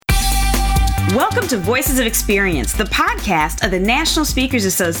Welcome to Voices of Experience, the podcast of the National Speakers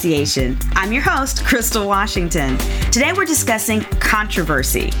Association. I'm your host, Crystal Washington. Today we're discussing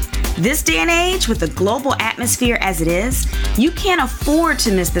controversy. This day and age, with the global atmosphere as it is, you can't afford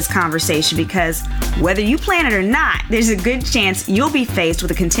to miss this conversation because whether you plan it or not, there's a good chance you'll be faced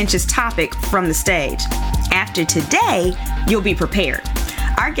with a contentious topic from the stage. After today, you'll be prepared.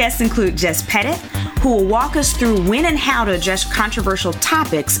 Our guests include Jess Pettit, who will walk us through when and how to address controversial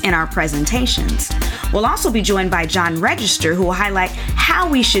topics in our presentations. We'll also be joined by John Register, who will highlight how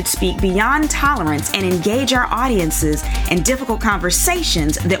we should speak beyond tolerance and engage our audiences in difficult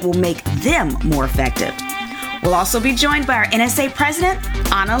conversations that will make them more effective. We'll also be joined by our NSA president,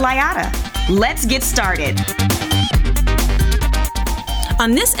 Ana Layata. Let's get started.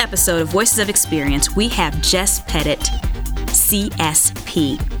 On this episode of Voices of Experience, we have Jess Pettit,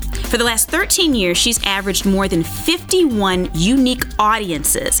 CSP. For the last 13 years, she's averaged more than 51 unique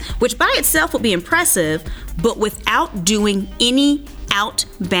audiences, which by itself would be impressive, but without doing any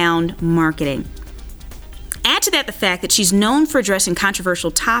outbound marketing. Add to that the fact that she's known for addressing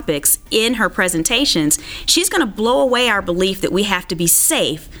controversial topics in her presentations. She's going to blow away our belief that we have to be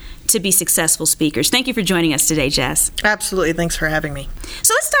safe to be successful speakers. Thank you for joining us today, Jess. Absolutely. Thanks for having me.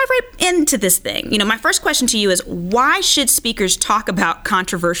 So let's dive right into this thing. My first question to you is, why should speakers talk about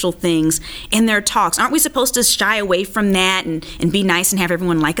controversial things in their talks? Aren't we supposed to shy away from that and be nice and have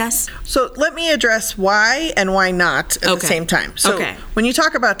everyone like us? So let me address why and why not at the same time. So when you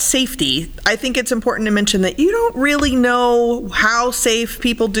talk about safety, I think it's important to mention that you don't really know how safe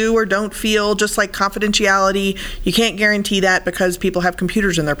people do or don't feel, just like confidentiality. You can't guarantee that because people have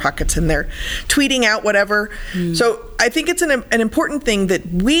computers in their pockets and they're tweeting out whatever. So I think it's an important thing that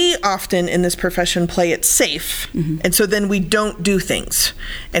we often in this profession play it safe, and so then we don't do things.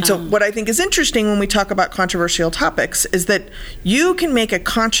 And so what I think is interesting when we talk about controversial topics is that you can make a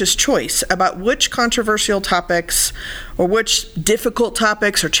conscious choice about which controversial topics or which difficult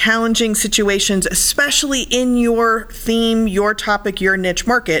topics or challenging situations, especially in your theme, your topic, your niche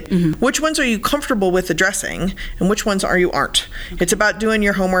market, which ones are you comfortable with addressing and which ones aren't. It's about doing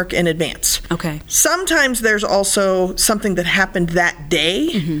your homework in advance. Sometimes there's also something that happened that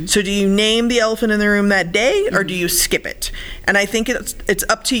day. So do you name the elephant in the room that day or do you skip it? And I think it's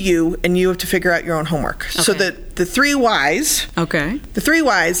up to you, and you have to figure out your own homework. So the three whys, the three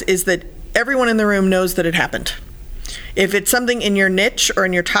whys is that everyone in the room knows that it happened. If it's something in your niche or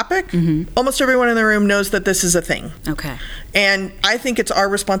in your topic, almost everyone in the room knows that this is a thing. And I think it's our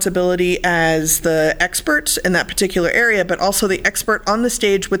responsibility as the experts in that particular area, but also the expert on the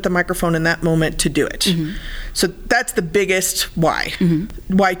stage with the microphone in that moment to do it. So that's the biggest why.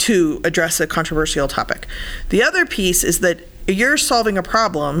 Why to address a controversial topic. The other piece is that you're solving a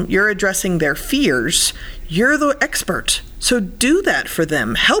problem, you're addressing their fears, you're the expert. So do that for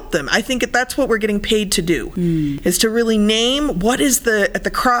them, help them. I think that's what we're getting paid to do, is to really name what is at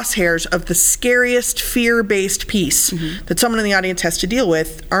the crosshairs of the scariest fear-based piece that someone in the audience has to deal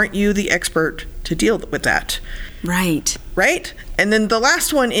with. Aren't you the expert to deal with that? Right? And then the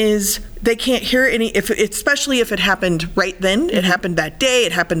last one is they can't hear especially if it happened right then, it happened that day,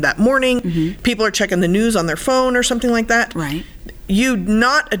 it happened that morning, people are checking the news on their phone or something like that. You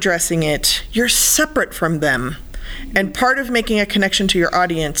not addressing it, you're separate from them. And part of making a connection to your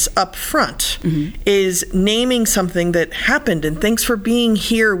audience up front is naming something that happened and thanks for being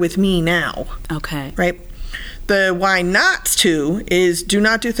here with me now. Right? The why nots to is do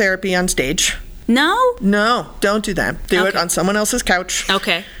not do therapy on stage. No, don't do that. Do it on someone else's couch.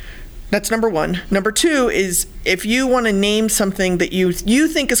 That's number one. Number two is if you want to name something that you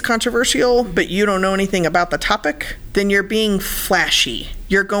think is controversial, but you don't know anything about the topic, then you're being flashy.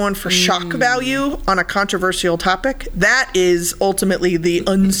 You're going for shock value on a controversial topic. That is ultimately the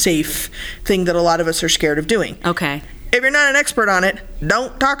unsafe thing that a lot of us are scared of doing. If you're not an expert on it,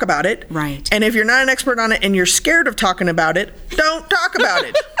 don't talk about it. And if you're not an expert on it and you're scared of talking about it, don't talk about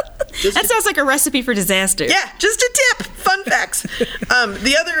it. That sounds like a recipe for disaster. Yeah, just a tip. Fun facts.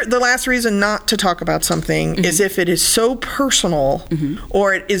 The last reason not to talk about something is if it is so personal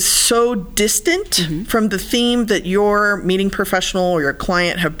or it is so distant from the theme that your meeting professional or your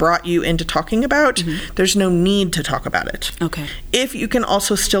client have brought you into talking about, there's no need to talk about it. If you can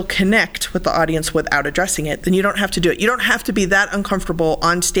also still connect with the audience without addressing it, then you don't have to do it. You don't have to be that uncomfortable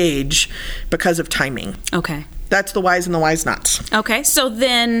on stage because of timing. That's the whys and the whys nots. So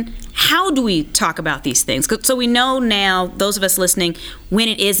then how do we talk about these things? So we know now, those of us listening, when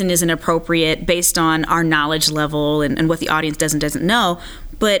it is and isn't appropriate based on our knowledge level and what the audience does and doesn't know.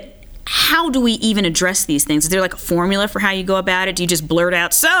 But how do we even address these things? Is there like a formula for how you go about it? Do you just blurt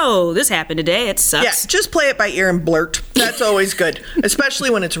out, so this happened today, it sucks? Yeah, just play it by ear and blurt. That's always good, especially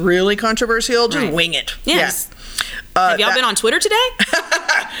when it's really controversial. Just wing it. Yes. Yeah. Have y'all been on Twitter today?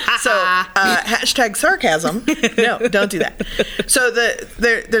 So, hashtag sarcasm. No, don't do that. So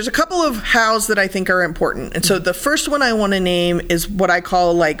there's a couple of hows that I think are important. And so the first one I want to name is what I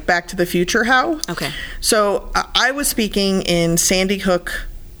call like Back to the Future how. Okay. So I was speaking in Sandy Hook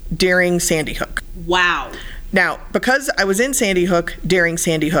during Sandy Hook. Wow. Now, because I was in Sandy Hook during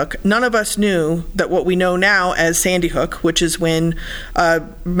Sandy Hook, none of us knew that what we know now as Sandy Hook, which is when a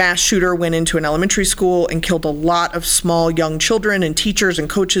mass shooter went into an elementary school and killed a lot of small young children and teachers and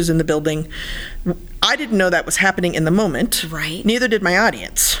coaches in the building. I didn't know that was happening in the moment. Right. Neither did my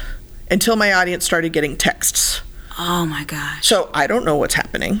audience, until my audience started getting texts. Oh, my gosh. So I don't know what's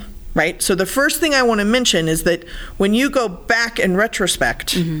happening. Right? So the first thing I want to mention is that when you go back in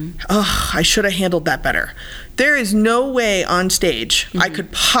retrospect, I should have handled that better. There is no way on stage I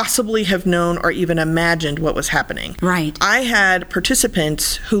could possibly have known or even imagined what was happening. Right. I had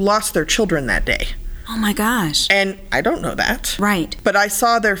participants who lost their children that day. Oh my gosh. And I don't know that. Right. But I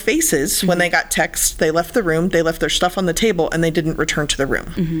saw their faces when they got texts. They left the room, they left their stuff on the table, and they didn't return to the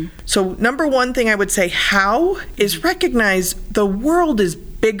room. So number one thing I would say, how is recognize the world is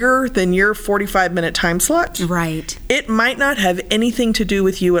bigger than your 45-minute time slot. Right. It might not have anything to do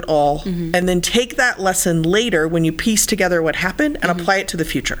with you at all. And then take that lesson later when you piece together what happened and apply it to the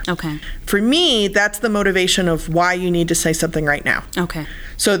future. Okay. For me, that's the motivation of why you need to say something right now. Okay.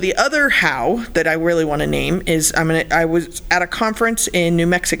 So the other how that I really want to name is I was at a conference in New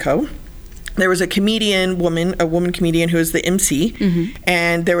Mexico. There was a woman comedian who was the MC,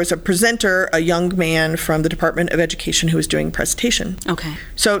 and there was a presenter, a young man from the Department of Education who was doing a presentation. Okay.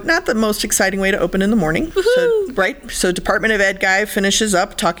 So not the most exciting way to open in the morning. So, right? So Department of Ed guy finishes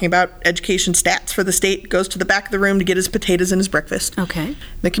up talking about education stats for the state, goes to the back of the room to get his potatoes and his breakfast. Okay.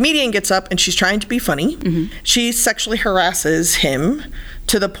 The comedian gets up and she's trying to be funny. She sexually harasses him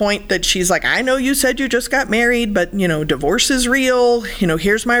to the point that she's like, I know you said you just got married, but, divorce is real.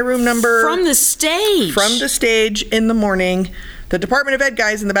 Here's my room number. From the stage. From the stage in the morning. The Department of Ed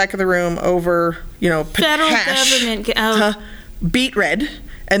guys in the back of the room over, federal government. Beat red.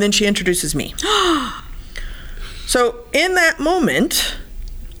 And then she introduces me. So in that moment,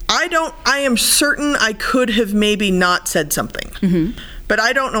 I am certain I could have maybe not said something. But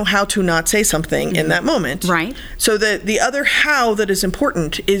I don't know how to not say something in that moment. Right. So the other how that is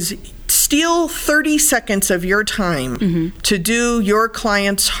important is steal 30 seconds of your time to do your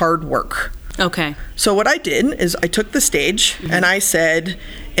client's hard work. Okay. So what I did is I took the stage and I said,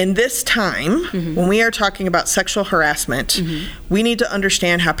 in this time, when we are talking about sexual harassment, we need to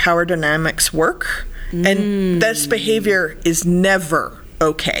understand how power dynamics work. And this behavior is never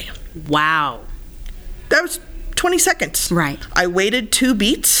okay. Wow. That was 20 seconds. Right. I waited 2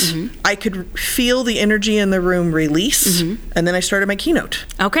 beats. I could feel the energy in the room release, and then I started my keynote.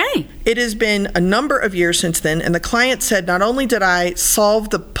 Okay. It has been a number of years since then, and the client said, not only did I solve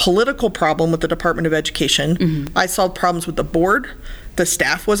the political problem with the Department of Education, I solved problems with the board. The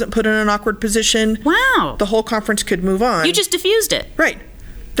staff wasn't put in an awkward position. Wow. The whole conference could move on. You just diffused it. Right.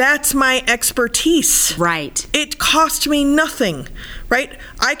 That's my expertise. Right. It cost me nothing, right?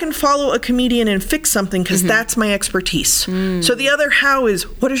 I can follow a comedian and fix something because that's my expertise. So the other how is,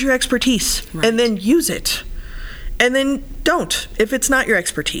 what is your expertise? Right. And then use it. And then don't if it's not your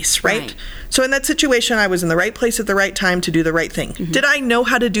expertise, right? So in that situation, I was in the right place at the right time to do the right thing. Did I know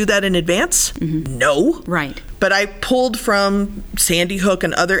how to do that in advance? No. Right. But I pulled from Sandy Hook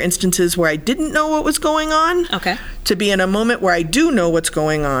and other instances where I didn't know what was going on to be in a moment where I do know what's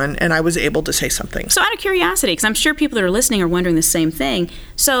going on, and I was able to say something. So out of curiosity, because I'm sure people that are listening are wondering the same thing.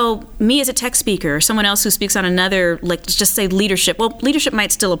 So me as a tech speaker, or someone else who speaks on another, let's just say leadership. Well, leadership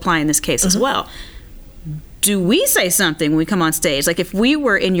might still apply in this case as well. Do we say something when we come on stage? Like if we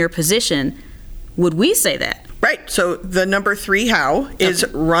were in your position, would we say that? Right. So the number 3 how is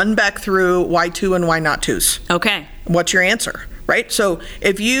run back through why to and why not to's. Okay. What's your answer? Right? So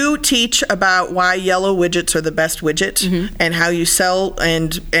if you teach about why yellow widgets are the best widget and how you sell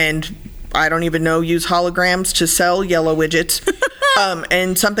and I don't even know, use holograms to sell yellow widgets,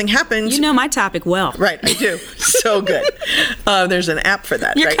 and something happens. You know my topic well. Right, I do. So good. There's an app for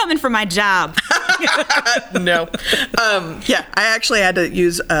that. You're coming for my job. No. I actually had to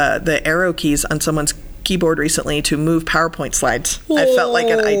use the arrow keys on someone's keyboard recently to move PowerPoint slides. I felt like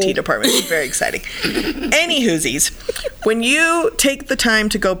an IT department. It was very exciting. Any hoosies. When you take the time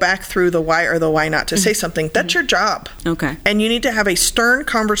to go back through the why or the why not to say something, that's your job. Okay. And you need to have a stern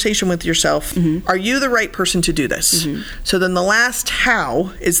conversation with yourself. Are you the right person to do this? So then the last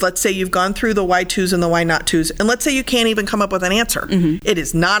how is, let's say you've gone through the why to's and the why not to's, and let's say you can't even come up with an answer. It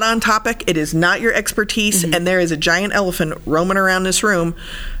is not on topic. It is not your expertise. And there is a giant elephant roaming around this room.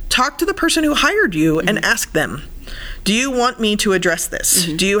 Talk to the person who hired you and ask them, do you want me to address this?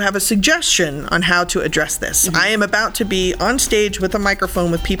 Do you have a suggestion on how to address this? I am about to be on stage with a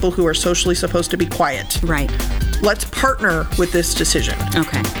microphone with people who are socially supposed to be quiet. Right. Let's partner with this decision.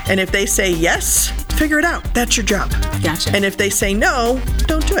 Okay. And if they say yes, figure it out. That's your job. Gotcha. And if they say no,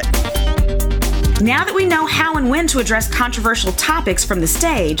 don't do it. Now that we know how and when to address controversial topics from the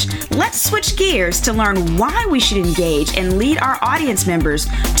stage, let's switch gears to learn why we should engage and lead our audience members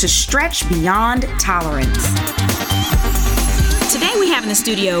to stretch beyond tolerance. Today we have in the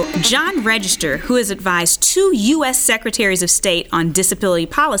studio John Register, who has advised 2 U.S. Secretaries of State on disability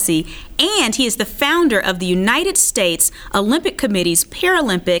policy, and he is the founder of the United States Olympic Committee's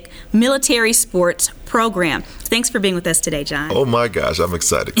Paralympic Military Sports Program. Thanks for being with us today, John. Oh my gosh, I'm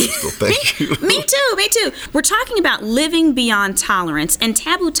excited, Crystal. Thank you. Me too. We're talking about living beyond tolerance, and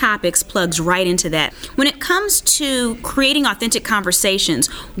Taboo Topics plugs right into that. When it comes to creating authentic conversations,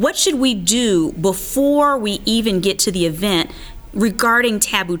 what should we do before we even get to the event regarding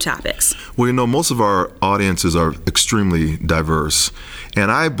taboo topics? Well, most of our audiences are extremely diverse, and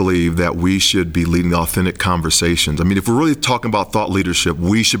I believe that we should be leading authentic conversations. I mean, if we're really talking about thought leadership,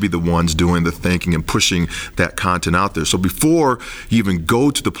 we should be the ones doing the thinking and pushing that content out there. So before you even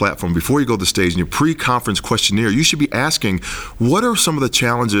go to the platform, before you go to the stage in your pre-conference questionnaire, you should be asking, what are some of the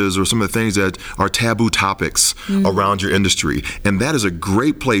challenges or some of the things that are taboo topics around your industry? And that is a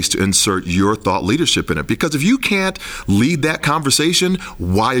great place to insert your thought leadership in it, because if you can't lead that conversation,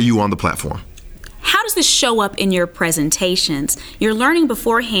 why are you on the platform? How does this show up in your presentations? You're learning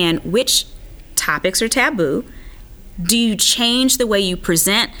beforehand which topics are taboo. Do you change the way you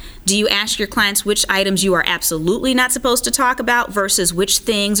present? Do you ask your clients which items you are absolutely not supposed to talk about versus which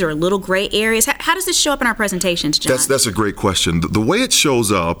things are little gray areas? How does this show up in our presentations, John? That's a great question. The way it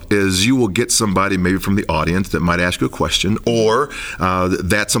shows up is you will get somebody maybe from the audience that might ask you a question, or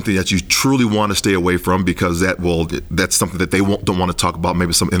that's something that you truly want to stay away from because that's something that they don't want to talk about,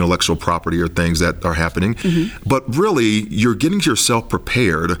 maybe some intellectual property or things that are happening. But really, you're getting yourself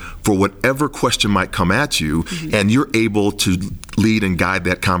prepared for whatever question might come at you, and you're able to lead and guide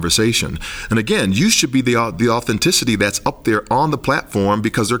that conversation. And again, you should be the authenticity that's up there on the platform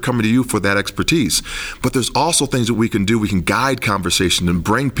because they're coming to you for that expertise. But there's also things that we can do. We can guide conversation and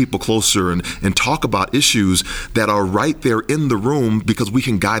bring people closer and talk about issues that are right there in the room because we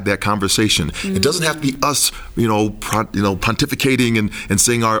can guide that conversation. It doesn't have to be us, pontificating and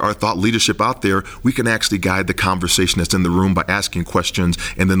saying our thought leadership out there. We can actually guide the conversation that's in the room by asking questions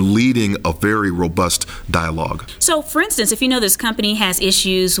and then leading a very robust dialogue. So, for instance, if you know this company has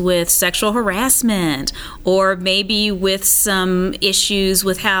issues with sexual harassment or maybe with some issues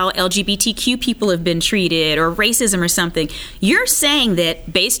with how LGBTQ people have been treated or racism or something, you're saying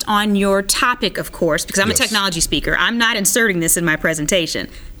that based on your topic, of course, because I'm a technology speaker, I'm not inserting this in my presentation.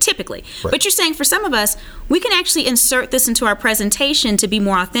 Typically. Right. But you're saying for some of us, we can actually insert this into our presentation to be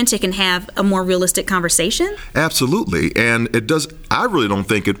more authentic and have a more realistic conversation? Absolutely. And I really don't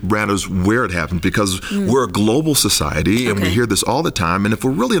think it matters where it happens because we're a global society and we hear this all the time. And if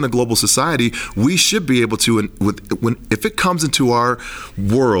we're really in a global society, we should be able to, if it comes into our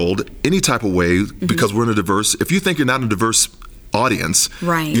world any type of way, because we're in a diverse, if you think you're not in a diverse audience,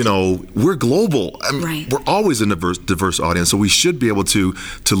 right? We're global. We're always a diverse audience, so we should be able to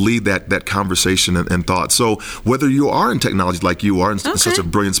lead that conversation and thought. So whether you are in technology like you are in such a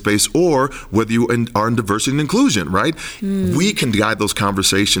brilliant space, or whether you are in diversity and inclusion, right? We can guide those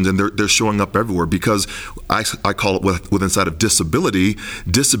conversations, and they're showing up everywhere because I call it with inside of disability.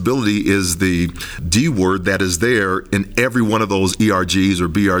 Disability is the D word that is there in every one of those ERGs or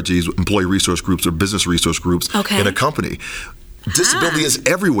BRGs, employee resource groups or business resource groups in a company. Disability is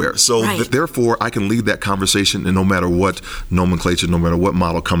everywhere. So therefore, I can lead that conversation and no matter what nomenclature, no matter what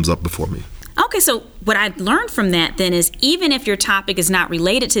model comes up before me. Okay, so what I learned from that then is even if your topic is not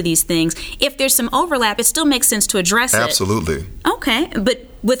related to these things, if there's some overlap, it still makes sense to address it. Absolutely. Okay, but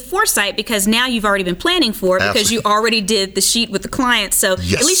with foresight, because now you've already been planning for it because you already did the sheet with the client, so at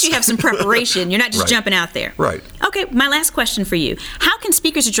least you have some preparation. You're not just jumping out there. Right. Okay, my last question for you. How can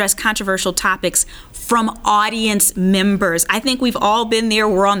speakers address controversial topics from audience members? I think we've all been there.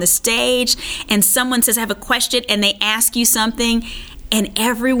 We're on the stage and someone says, I have a question, and they ask you something, and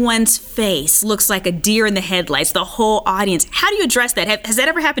everyone's face looks like a deer in the headlights, the whole audience. How do you address that? Has that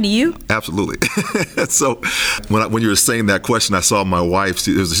ever happened to you? Absolutely. So when you were saying that question, I saw my wife.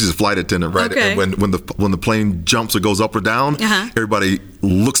 She's a flight attendant, right? Okay. And when the plane jumps or goes up or down, everybody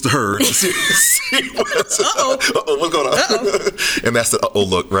looks to her to see what's going on. And that's the uh-oh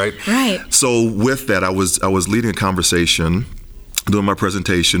look, right? Right. So with that, I was leading a conversation, doing my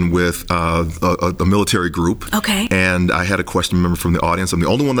presentation with a military group. Okay. And I had a question member from the audience. I'm the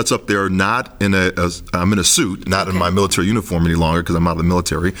only one that's up there, I'm in a suit, not in my military uniform any longer because I'm out of the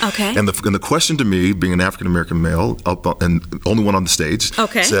military. Okay. And the question to me, being an African-American male, and only one on the stage,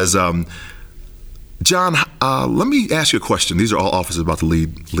 says, John, let me ask you a question. These are all officers about to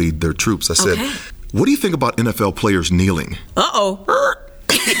lead their troops. I said, what do you think about NFL players kneeling?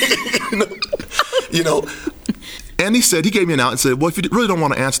 And he gave me an out and said, well, if you really don't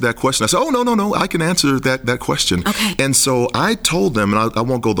want to answer that question. I said, oh, no, I can answer that question. Okay. And so I told them, and I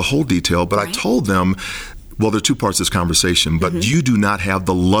won't go the whole detail, but I told them, well, there are two parts to this conversation, but you do not have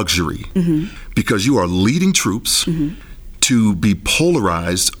the luxury because you are leading troops to be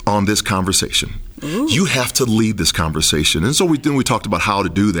polarized on this conversation. Ooh. You have to lead this conversation. And so we talked about how to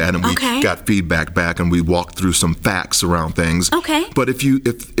do that, and we got feedback back, and we walked through some facts around things. Okay. But if you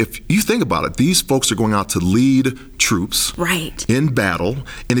think about it, these folks are going out to lead troops in battle,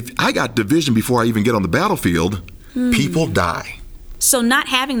 and if I got division before I even get on the battlefield, people die. So not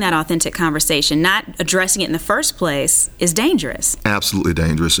having that authentic conversation, not addressing it in the first place, is dangerous. Absolutely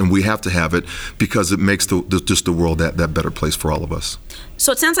dangerous, and we have to have it because it makes the world that better place for all of us.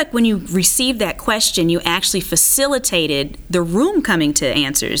 So it sounds like when you received that question, you actually facilitated the room coming to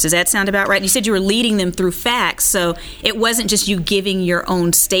answers. Does that sound about right? You said you were leading them through facts, so it wasn't just you giving your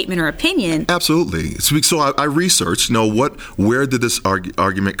own statement or opinion. Absolutely. So I researched, where did this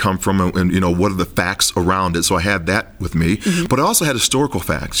argument come from, and what are the facts around it? So I had that with me, but I also had historical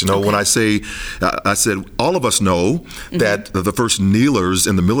facts. When I said all of us know that the first kneelers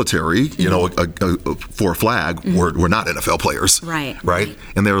in the military, for a flag, were not NFL players. Right.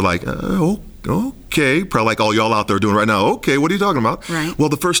 And they were like, okay, probably like all y'all out there doing right now. Okay, what are you talking about? Right. Well,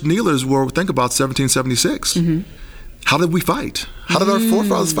 the first kneelers were, think about 1776. How did we fight? How did our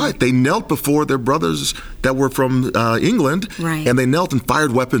forefathers fight? They knelt before their brothers that were from England, and they knelt and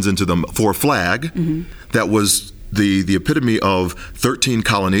fired weapons into them for a flag that was the epitome of 13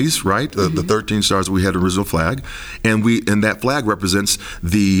 colonies, right? The 13 stars we had in the original flag, and that flag represents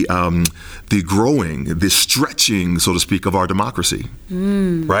the growing, the stretching, so to speak, of our democracy,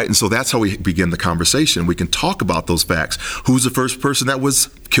 right? And so that's how we begin the conversation. We can talk about those facts. Who's the first person that was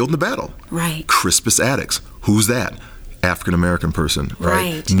killed in the battle? Right. Crispus Attucks. Who's that? African-American person,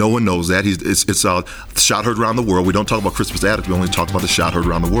 right? No one knows that. It's a shot heard around the world. We don't talk about Crispus Attucks. We only talk about the shot heard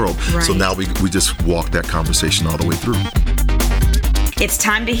around the world. Right. So now we just walk that conversation all the way through. It's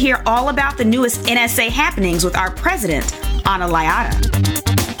time to hear all about the newest NSA happenings with our president, Ana Layata.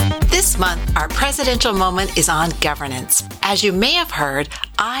 This month, our presidential moment is on governance. As you may have heard,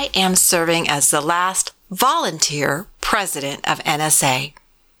 I am serving as the last volunteer president of NSA.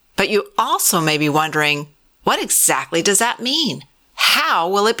 But you also may be wondering, what exactly does that mean? How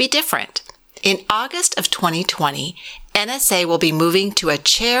will it be different? In August of 2020, NSA will be moving to a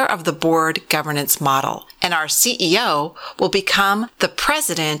chair of the board governance model, and our CEO will become the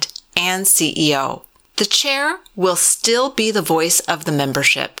president and CEO. The chair will still be the voice of the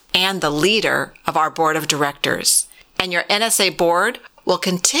membership and the leader of our board of directors, and your NSA board will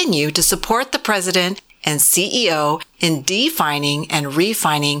continue to support the president and CEO in defining and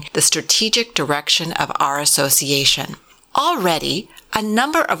refining the strategic direction of our association. Already, a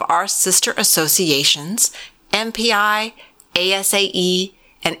number of our sister associations, MPI, ASAE,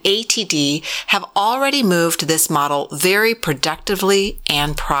 and ATD, have already moved to this model very productively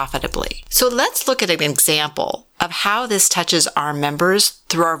and profitably. So let's look at an example of how this touches our members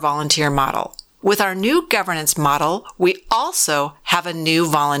through our volunteer model. With our new governance model, we also have a new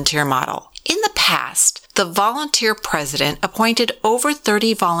volunteer model. In the past, the volunteer president appointed over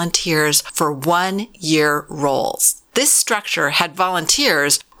 30 volunteers for 1-year roles. This structure had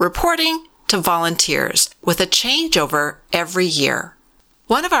volunteers reporting to volunteers with a changeover every year.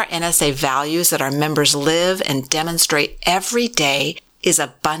 One of our NSA values that our members live and demonstrate every day is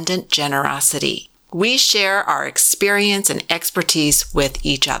abundant generosity. We share our experience and expertise with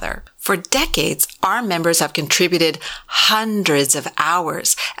each other. For decades, our members have contributed hundreds of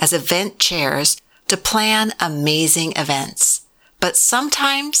hours as event chairs to plan amazing events, but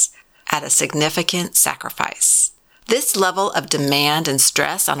sometimes at a significant sacrifice. This level of demand and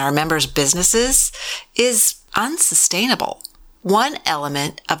stress on our members' businesses is unsustainable. One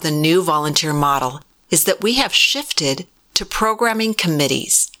element of the new volunteer model is that we have shifted to to programming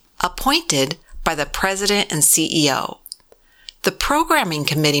committees appointed by the president and CEO. The programming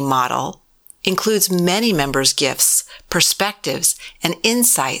committee model includes many members' gifts, perspectives, and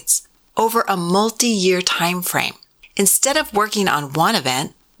insights over a multi-year time frame. Instead of working on one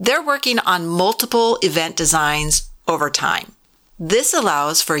event, they're working on multiple event designs over time. This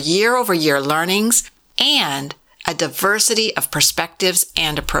allows for year-over-year learnings and a diversity of perspectives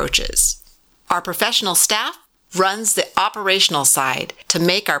and approaches. Our professional staff runs the operational side to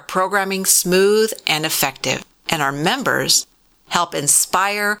make our programming smooth and effective, and our members help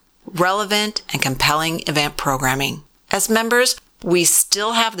inspire relevant and compelling event programming. As members, we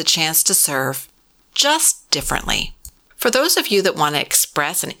still have the chance to serve, just differently. For those of you that want to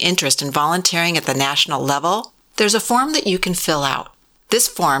express an interest in volunteering at the national level, there's a form that you can fill out. This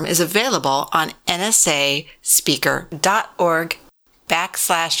form is available on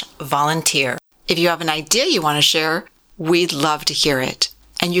nsaspeaker.org/volunteer. If you have an idea you want to share, we'd love to hear it.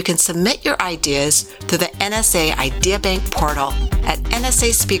 And you can submit your ideas through the NSA Idea Bank portal at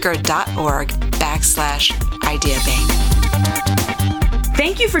nsaspeaker.org/ideabank.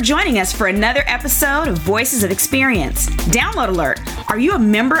 Thank you for joining us for another episode of Voices of Experience. Download alert. Are you a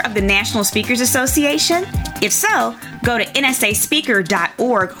member of the National Speakers Association? If so, go to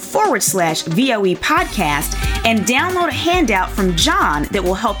nsaspeaker.org/VOE podcast and download a handout from John that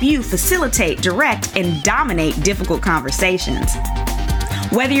will help you facilitate, direct, and dominate difficult conversations.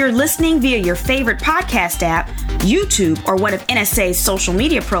 Whether you're listening via your favorite podcast app, YouTube, or one of NSA's social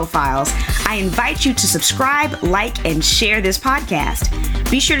media profiles, I invite you to subscribe, like, and share this podcast.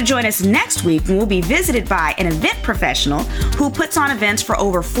 Be sure to join us next week when we'll be visited by an event professional who puts on events for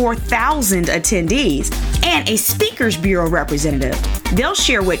over 4,000 attendees and a Speakers Bureau representative. They'll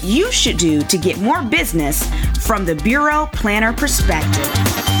share what you should do to get more business from the Bureau Planner perspective.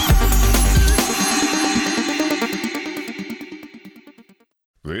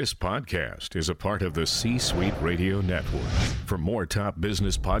 This podcast is a part of the C-Suite Radio Network. For more top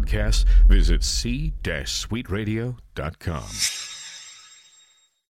business podcasts, visit c-suiteradio.com.